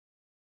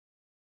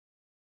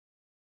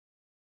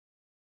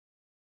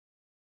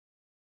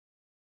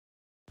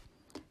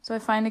So I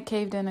finally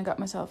caved in and got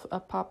myself a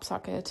pop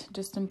socket,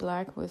 just in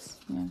black with,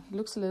 yeah, it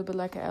looks a little bit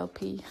like a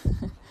LP.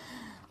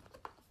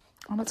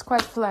 And it's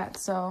quite flat,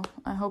 so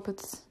I hope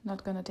it's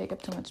not going to take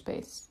up too much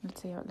space.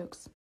 Let's see how it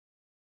looks.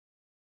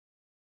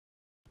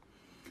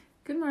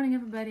 Good morning,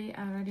 everybody.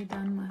 I already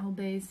done my whole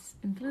base,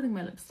 including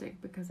my lipstick,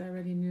 because I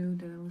already knew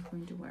that I was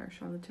going to wear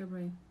Charlotte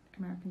Tilbury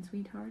American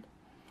Sweetheart.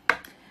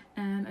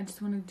 And I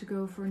just wanted to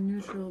go for a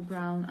neutral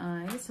brown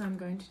eye, so I'm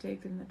going to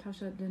take the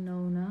Natasha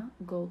Denona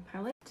Gold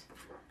Palette.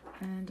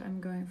 And I'm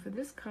going for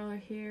this color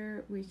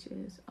here, which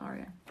is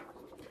Aria.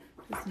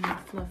 Just a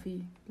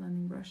fluffy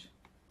blending brush.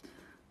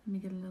 Let me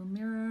get a little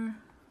mirror.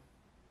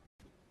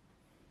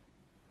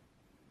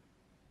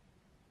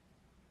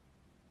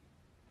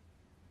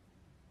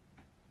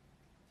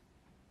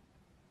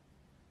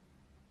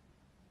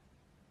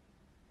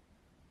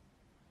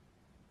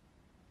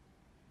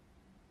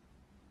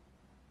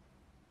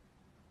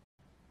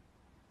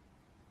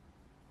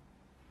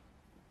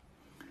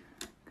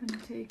 Gonna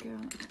take a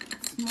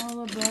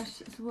smaller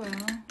brush as well,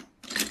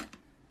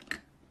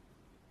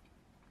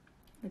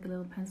 like a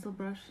little pencil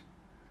brush,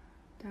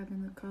 dab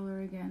in the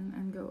color again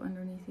and go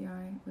underneath the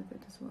eye with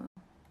it as well.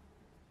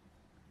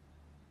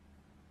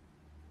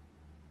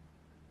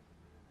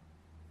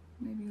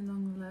 Maybe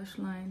along the lash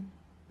line,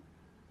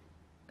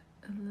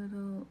 a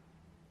little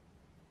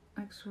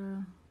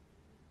extra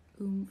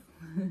oomph,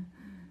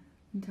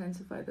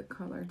 intensify the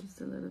color just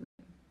a little bit.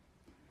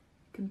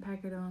 You can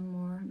pack it on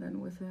more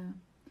than with a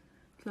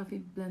fluffy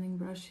blending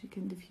brush, you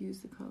can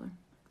diffuse the color.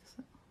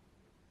 So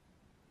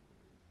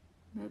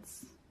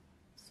that's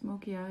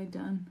smoky eye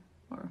done,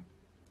 or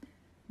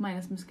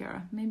minus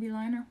mascara, maybe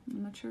liner,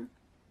 I'm not sure.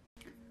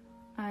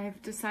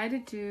 I've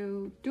decided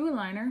to do a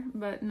liner,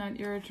 but not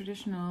your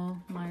traditional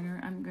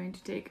liner. I'm going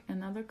to take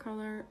another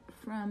color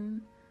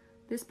from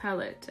this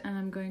palette and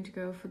I'm going to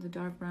go for the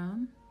dark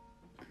brown.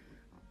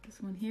 This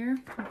one here,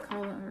 the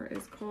color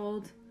is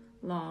called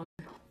Log,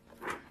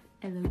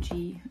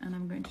 L-O-G, and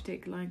I'm going to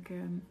take like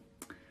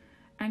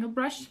angle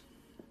brush,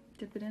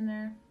 dip it in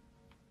there,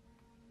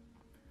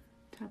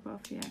 tap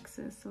off the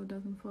excess so it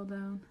doesn't fall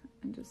down,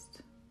 and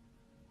just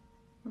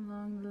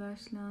along the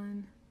lash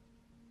line,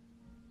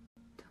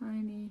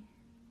 tiny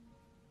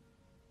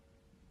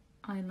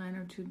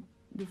eyeliner to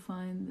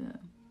define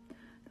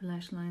the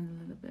lash line a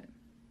little bit.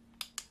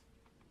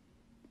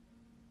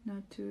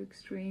 Not too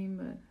extreme,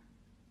 but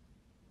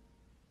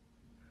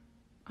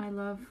I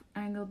love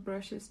angled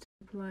brushes to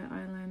apply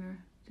eyeliner,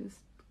 just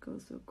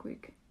goes so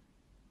quick.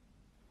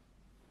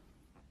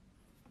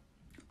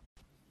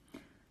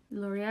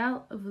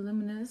 L'Oreal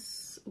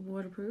Voluminous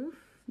Waterproof,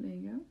 there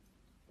you go.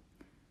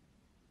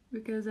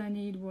 Because I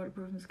need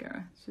waterproof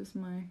mascara, it's just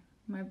my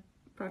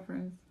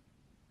preference.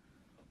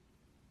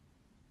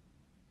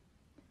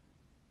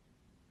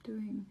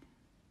 Doing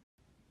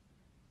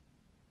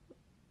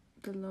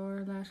the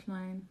lower lash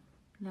line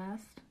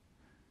last,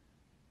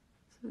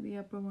 so the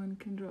upper one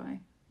can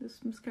dry.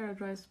 This mascara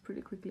dries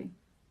pretty quickly.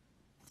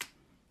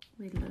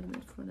 Wait a little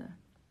bit for the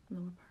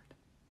lower part.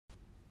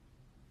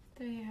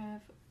 There you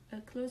have a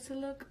closer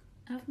look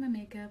of my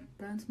makeup,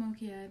 brown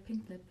smoky eye,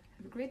 pink lip.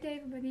 Have a great day,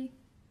 everybody.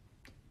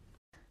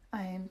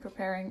 I am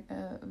preparing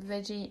a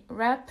veggie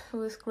wrap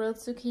with grilled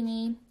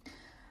zucchini,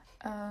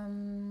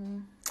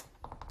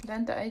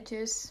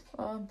 lente-eitjes,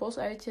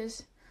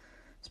 bos-eitjes,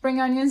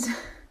 spring onions,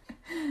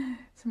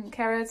 some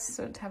carrots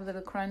so to have a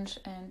little crunch,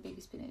 and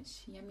baby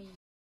spinach. Yummy.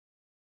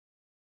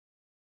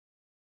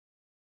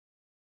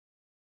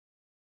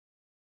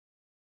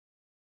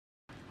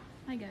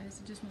 Hi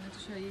guys, I just wanted to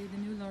show you the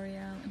new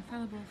L'Oreal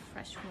Infallible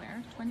Fresh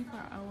Wear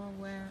 24-hour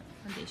wear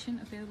foundation,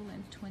 available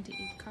in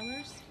 28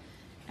 colors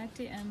at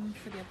DM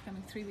for the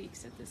upcoming 3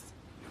 weeks at this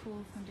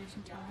cool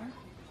foundation tower.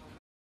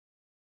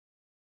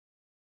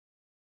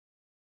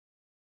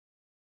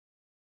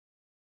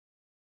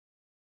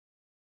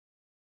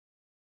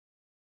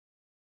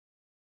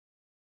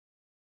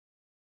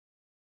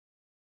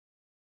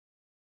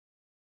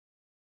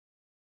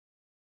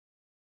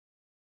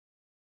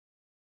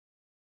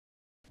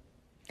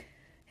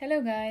 Hello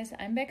guys,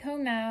 I'm back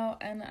home now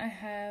and I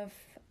have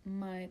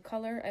my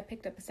color. I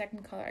picked up a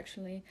second color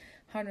actually,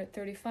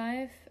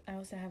 135. I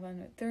also have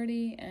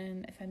 130,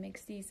 and if I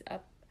mix these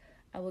up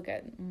I will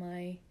get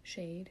my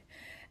shade.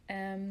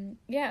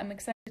 Yeah, I'm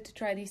excited to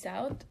try these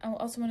out. I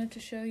also wanted to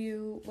show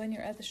you, when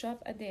you're at the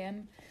shop at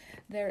DM,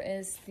 there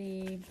is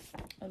a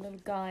little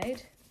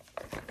guide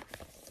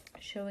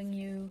showing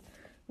you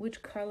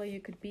which color you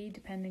could be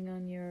depending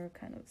on your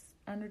kind of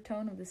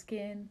undertone of the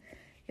skin,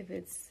 if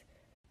it's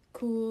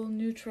cool,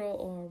 neutral,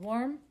 or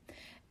warm.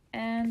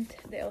 And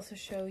they also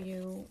show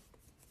you,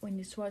 when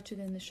you swatch it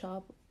in the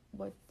shop,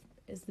 what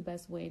is the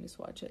best way to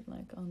swatch it,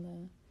 like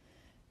on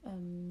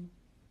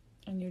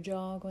your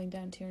jaw going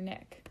down to your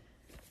neck,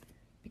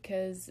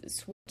 because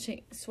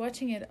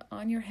swatching it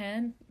on your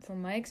hand,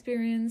 from my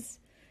experience,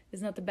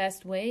 is not the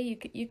best way.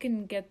 You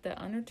can get the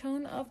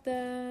undertone of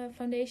the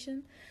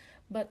foundation,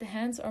 but the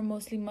hands are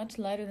mostly much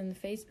lighter than the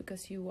face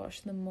because you wash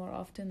them more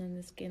often and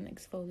the skin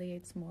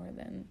exfoliates more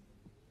than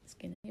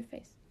skin in your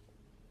face.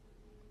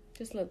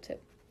 Just a little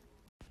tip.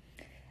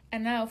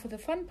 And now for the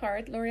fun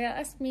part, L'Oreal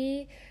asked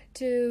me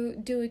to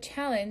do a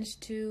challenge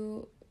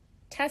to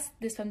test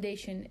this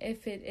foundation,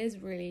 if it is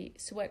really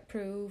sweat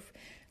proof,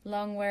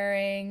 long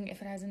wearing,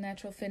 if it has a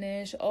natural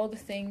finish, all the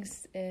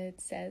things it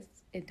says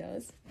it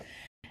does.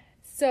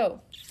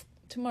 So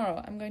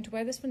tomorrow I'm going to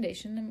wear this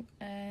foundation,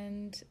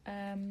 and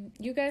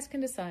you guys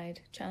can decide.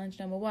 Challenge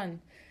number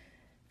 1,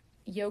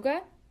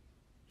 yoga,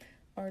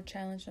 or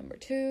challenge number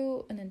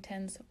 2, an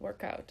intense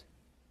workout.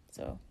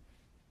 So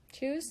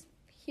choose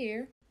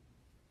here,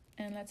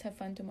 and let's have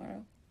fun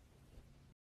tomorrow.